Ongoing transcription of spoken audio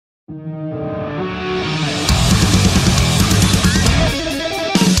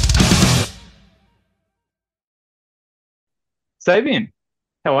Sabian,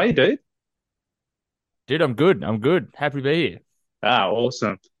 how are you, dude? Dude, I'm good. I'm good. Happy to be here. Ah,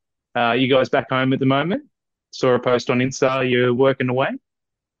 awesome. You guys back home at the moment? Saw a post on Insta, you're working away?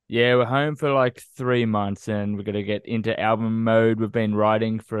 Yeah, we're home for like 3 months and we're gonna get into album mode. We've been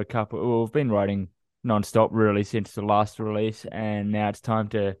writing for we've been writing non-stop really since the last release, and now it's time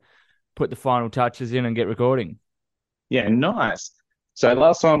to put the final touches in and get recording. Yeah, nice. So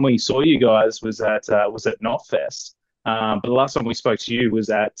last time we saw you guys was at Knotfest. But the last time we spoke to you was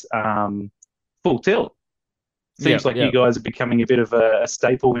at Full Tilt. Seems Yep, like you yep. guys are becoming a bit of a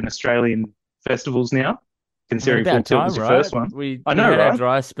staple in Australian festivals now, I mean, considering Full about Tilt was time, your right? first one. We I we know, had our right?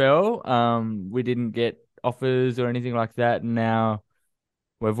 dry spell. We didn't get offers or anything like that, and now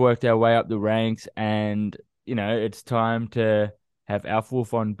we've worked our way up the ranks, and it's time to have Alf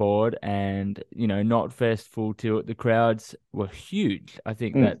Wolf on board, and not Fest Full Tilt. The crowds were huge. I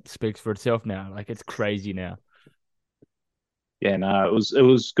think Mm. that speaks for itself now. Like it's crazy now. Yeah, no, it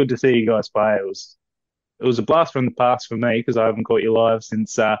was good to see you guys play. It was a blast from the past for me because I haven't caught you live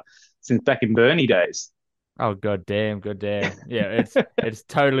since back in Bernie days. Oh god damn, god damn. Yeah, it's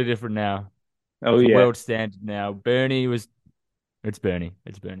totally different now. Oh It's a yeah. world standard now. Bernie was it's Bernie.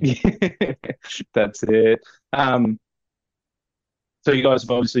 It's Bernie. That's it. Um, so you guys have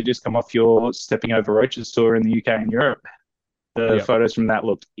obviously just come off your Stepping Over Roaches tour in the UK and Europe. The Yep. photos from that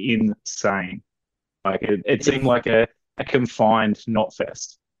looked insane. Like it Yeah, seemed like a confined knot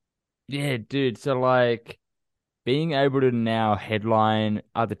fest. yeah, dude. So like being able to now headline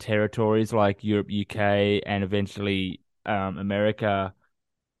other territories like Europe, UK, and eventually America,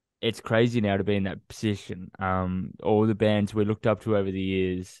 it's crazy now to be in that position. All the bands we looked up to over the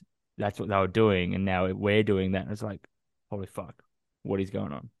years, that's what they were doing, and now we're doing that. And it's like, holy fuck, what is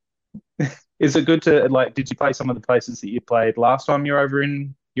going on? Is it good to like? Did you play some of the places that you played last time you were over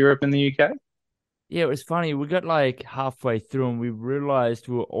in Europe and the UK? Yeah, it was funny. We got like halfway through and we realized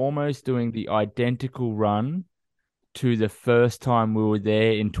we were almost doing the identical run to the first time we were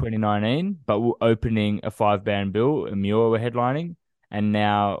there in 2019, but we're opening a five-band bill, and Muir were headlining, and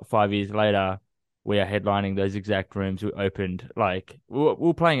now 5 years later, we are headlining those exact rooms we opened. Like we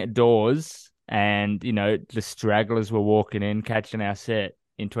were playing at doors, and the stragglers were walking in, catching our set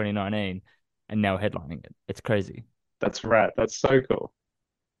in 2019, and now headlining it. It's crazy. That's right. That's so cool.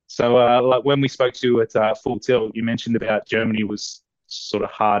 So, like when we spoke to you at Full Tilt, you mentioned about Germany was sort of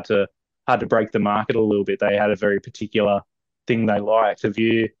hard to break the market a little bit. They had a very particular thing they liked. Did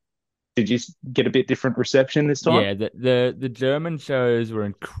you get a bit different reception this time? Yeah, the German shows were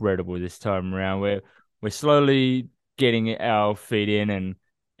incredible this time around. We're slowly getting our feet in, and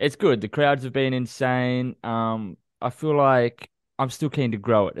it's good. The crowds have been insane. I feel like I'm still keen to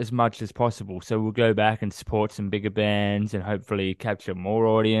grow it as much as possible. So we'll go back and support some bigger bands and hopefully capture more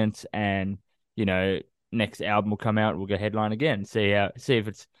audience. And you know, next album will come out, we'll go headline again. See if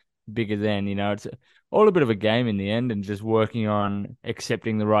it's bigger then. It's all a bit of a game in the end, and just working on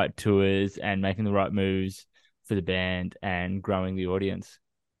accepting the right tours and making the right moves for the band and growing the audience.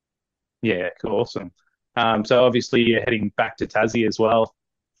 Yeah, cool, awesome. So obviously you're heading back to Tassie as well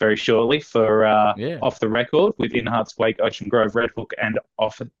very shortly for Yeah. Off the Record with In Heart's Wake, Ocean Grove, Red Hook, and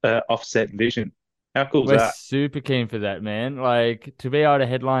Offset Vision. How cool is We're that? super keen for that, man. Like to be able to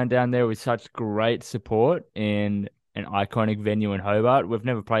headline down there with such great support in an iconic venue in Hobart. We've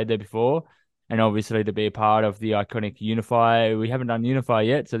never played there before. And obviously to be a part of the iconic Unify. We haven't done Unify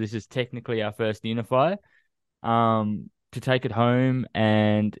yet, so this is technically our first Unify. To take it home,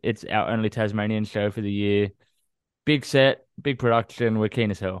 and it's our only Tasmanian show for the year. Big set, big production. We're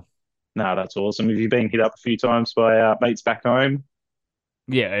keen as hell. No, that's awesome. Have you been hit up a few times by mates back home?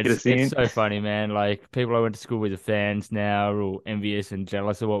 Yeah, Get it's us it's in. so funny, man. Like people I went to school with are fans now, are all envious and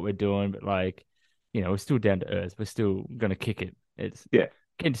jealous of what we're doing, but like, we're still down to earth. We're still gonna kick it. It's Yeah,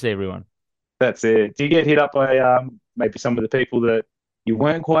 keen to see everyone. that's it. Do you get hit up by maybe some of the people that you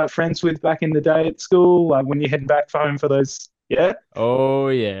weren't quite friends with back in the day at school, like when you're heading back home for those? Yeah. Oh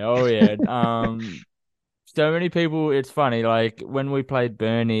yeah, oh yeah. So many people. It's funny. Like when we played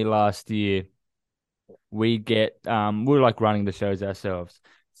Bernie last year, we were like running the shows ourselves.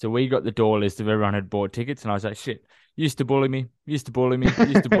 So we got the door list of everyone had bought tickets, and I was like, shit, used to bully me, used to bully me,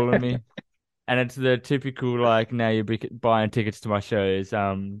 used to bully me. And it's the typical like now you're buying tickets to my shows.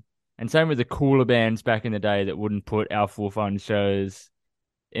 And same with the cooler bands back in the day that wouldn't put our full fun shows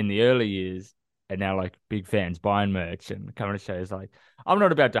in the early years, and now like big fans buying merch and coming to shows. Like I'm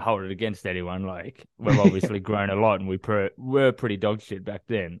not about to hold it against anyone. Like we've obviously grown a lot, and were pretty dog shit back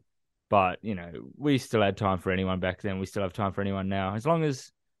then. But we still had time for anyone back then. We still have time for anyone now, as long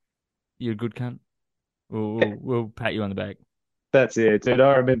as You're a good cunt. We'll pat you on the back. That's it, dude.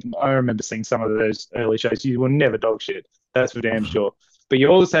 I remember seeing some of those early shows. You were never dog shit. That's for damn sure. But you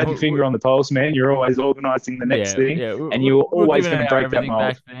always had your finger on the pulse, man. You're always organizing the next Yeah, thing, yeah. and you were We're always giving going it to our break that everything mold.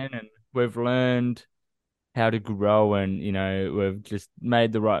 back then, and we've learned how to grow, and we've just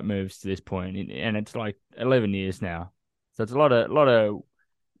made the right moves to this point, and it's like 11 years now. So it's a lot of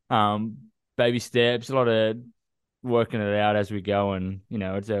um baby steps, a lot of working it out as we go, and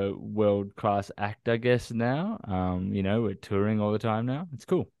it's a world class act, I guess now. We're touring all the time now. It's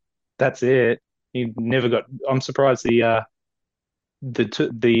cool. That's it. You never got. I'm surprised the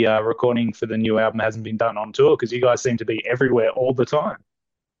recording for the new album hasn't been done on tour because you guys seem to be everywhere all the time.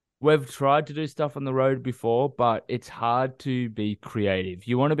 We've tried to do stuff on the road before, but it's hard to be creative.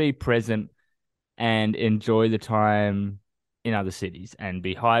 You want to be present and enjoy the time in other cities and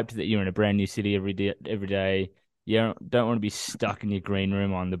be hyped that you're in a brand new city every day. Every day. You don't want to be stuck in your green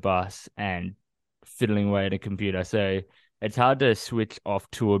room on the bus and fiddling away at a computer. So it's hard to switch off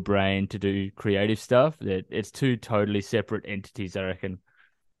to a brain to do creative stuff. That it's two totally separate entities, I reckon.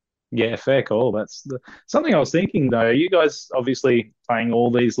 Yeah, fair call. Something I was thinking though. You guys obviously playing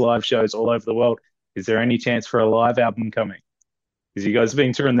all these live shows all over the world. Is there any chance for a live album coming? Because you guys have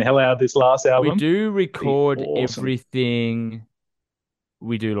been touring the hell out of this last We album. do Be record awesome. everything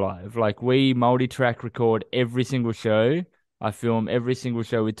we do live. Like we multi-track record every single show. I film every single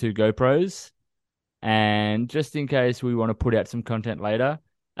show with two GoPros. And just in case we want to put out some content later.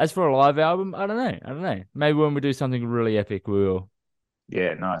 As for a live album, I don't know. I don't know. Maybe when we do something really epic, we will.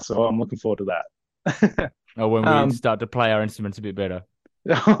 Yeah, nice. So I'm looking forward to that. Or when we Um, start to play our instruments a bit better.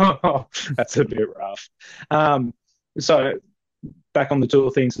 that's a bit rough. Um, so back on the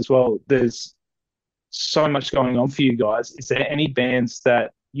tour things as well. There's so much going on for you guys. Is there any bands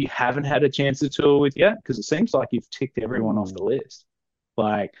that you haven't had a chance to tour with yet? Because it seems like you've ticked everyone off the Ooh. list.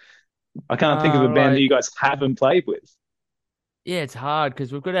 Like, I can't think of a band that you Like, guys haven't played with. yeah, it's hard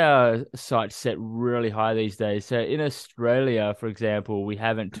because we've got our sights set really high these days. So in Australia, for example, we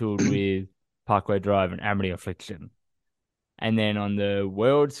haven't toured with Parkway Drive and Amity Affliction. And then on the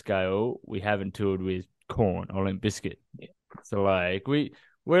world scale, we haven't toured with Corn or Limp Bizkit. So like we're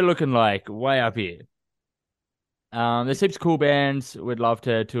looking like way up here. There's heaps of cool bands we'd love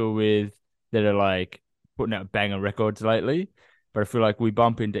to tour with that are like putting out banger records lately, but I feel like we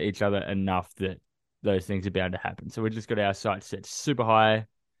bump into each other enough that those things are bound to happen. So we just got our sights set super high,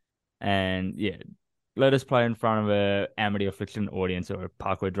 and yeah, let us play in front of a Amity Affliction audience or a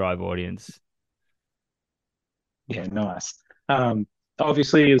Parkway Drive audience. Yeah, nice.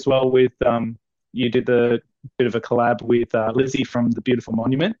 Obviously, as well with you did the bit of a collab with Lizzie from the Beautiful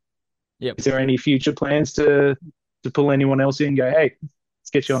Monument. Yep. Is there any future plans to pull anyone else in and go, hey, let's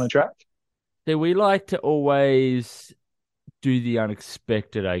get you on a track? So we like to always do the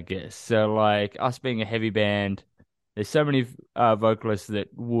unexpected, I guess. So like us being a heavy band, there's so many vocalists that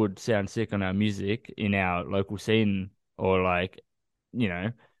would sound sick on our music in our local scene, or like, you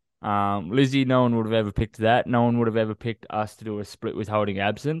know, Lizzie. No one would have ever picked that. No one would have ever picked us to do a split with Holding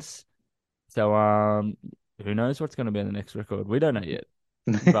Absence. So who knows what's going to be on the next record? We don't know yet,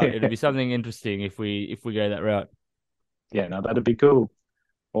 but it'll be something interesting if we go that route. Yeah, no, that'd be cool.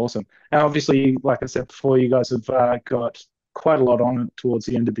 Awesome. And obviously, like I said before, you guys have got quite a lot on towards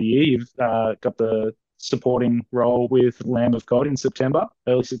the end of the year. You've got the supporting role with Lamb of God in September,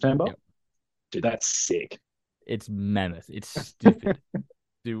 early September. Yep. Dude, that's sick. It's mammoth. It's stupid.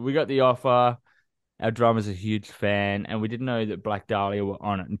 Dude, we got the offer. Our drummer's a huge fan, and we didn't know that Black Dahlia were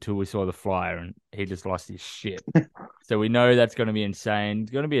on it until we saw the flyer, and he just lost his shit. So we know that's going to be insane.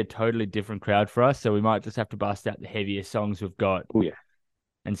 It's going to be a totally different crowd for us, so we might just have to bust out the heaviest songs we've got Oh yeah,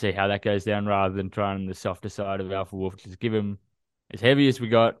 and see how that goes down rather than trying the softer side of Alpha Wolf. Just give him as heavy as we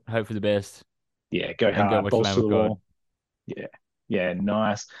got, hope for the best, yeah, go and go hard, watch balls Lamb to of the God. wall. Yeah, yeah,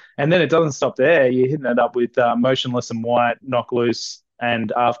 nice. And then it doesn't stop there. You're hitting it up with Motionless and White, Knock Loose,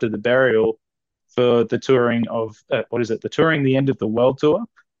 and After the Burial for the touring of what is it? The touring the end of the world tour.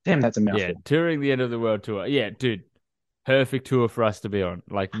 Damn, that's a Yeah, mouthful. touring the end of the world tour. Yeah, dude, perfect tour for us to be on.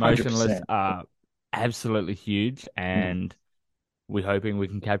 Like, Motionless 100%. are absolutely huge, and we're hoping we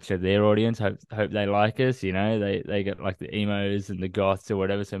can capture their audience. Hope they like us. They get like the emos and the goths or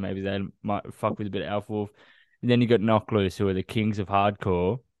whatever. So maybe they might fuck with a bit of Alpha Wolf. And then you got Knock Loose, who are the kings of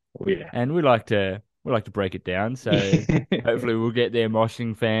hardcore, Oh yeah. and we like to break it down. So hopefully we'll get their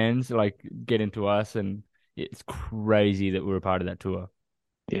moshing fans like get into us, and it's crazy that we're a part of that tour.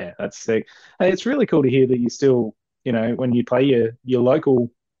 Yeah, that's sick. Hey, it's really cool to hear that you still, when you play your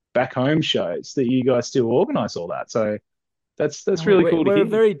local back home shows, that you guys still organize all that. So that's And really we're cool to we're a hear.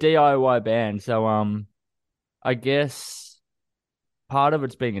 very DIY band, so I guess part of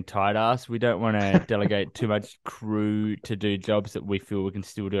it's being a tight ass. We don't want to delegate too much crew to do jobs that we feel we can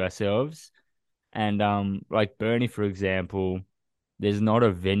still do ourselves. And like Bernie, for example, there's not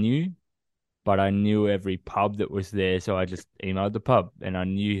a venue, but I knew every pub that was there, so I just emailed the pub, and I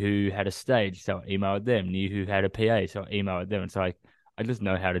knew who had a stage, so I emailed them. Knew who had a PA, so I emailed them. It's like I just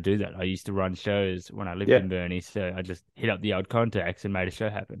know how to do that. I used to run shows when I lived Yeah, in Burnie, so I just hit up the old contacts and made a show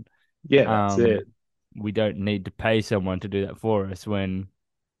happen. yeah, that's Um, it. we don't need to pay someone to do that for us when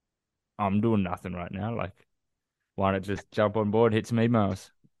I'm doing nothing right now. Like, why not just jump on board, hit some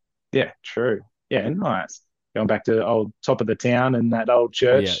emails? Yeah, true. Yeah, nice. Going back to old top of the town and that old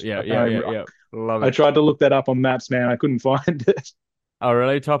Yeah, church. yeah, yeah, yeah, yeah. Love I it. tried to look that up on maps, man. I couldn't find it. Oh,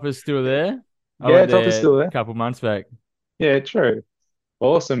 really? Topper's still there? I Yeah, went top is there a still there. couple months back. Yeah, true.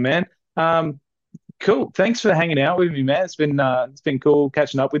 Awesome, man. Cool. Thanks for hanging out with me, man. It's been cool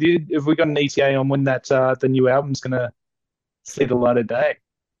catching up with you. Have we got an ETA on when that the new album's gonna see the light of day?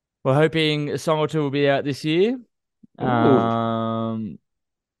 We're hoping a song or two will be out this year. Ooh, Um,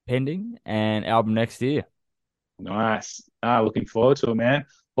 pending and album next year. nice. Looking forward to it, man.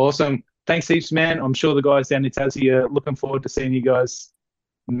 Awesome. Thanks heaps, man. I'm sure the guys down in Tassie are looking forward to seeing you guys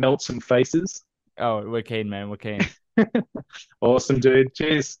melt some faces. Oh, we're keen, man. We're keen. Awesome, dude.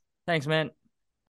 Cheers. Thanks, man.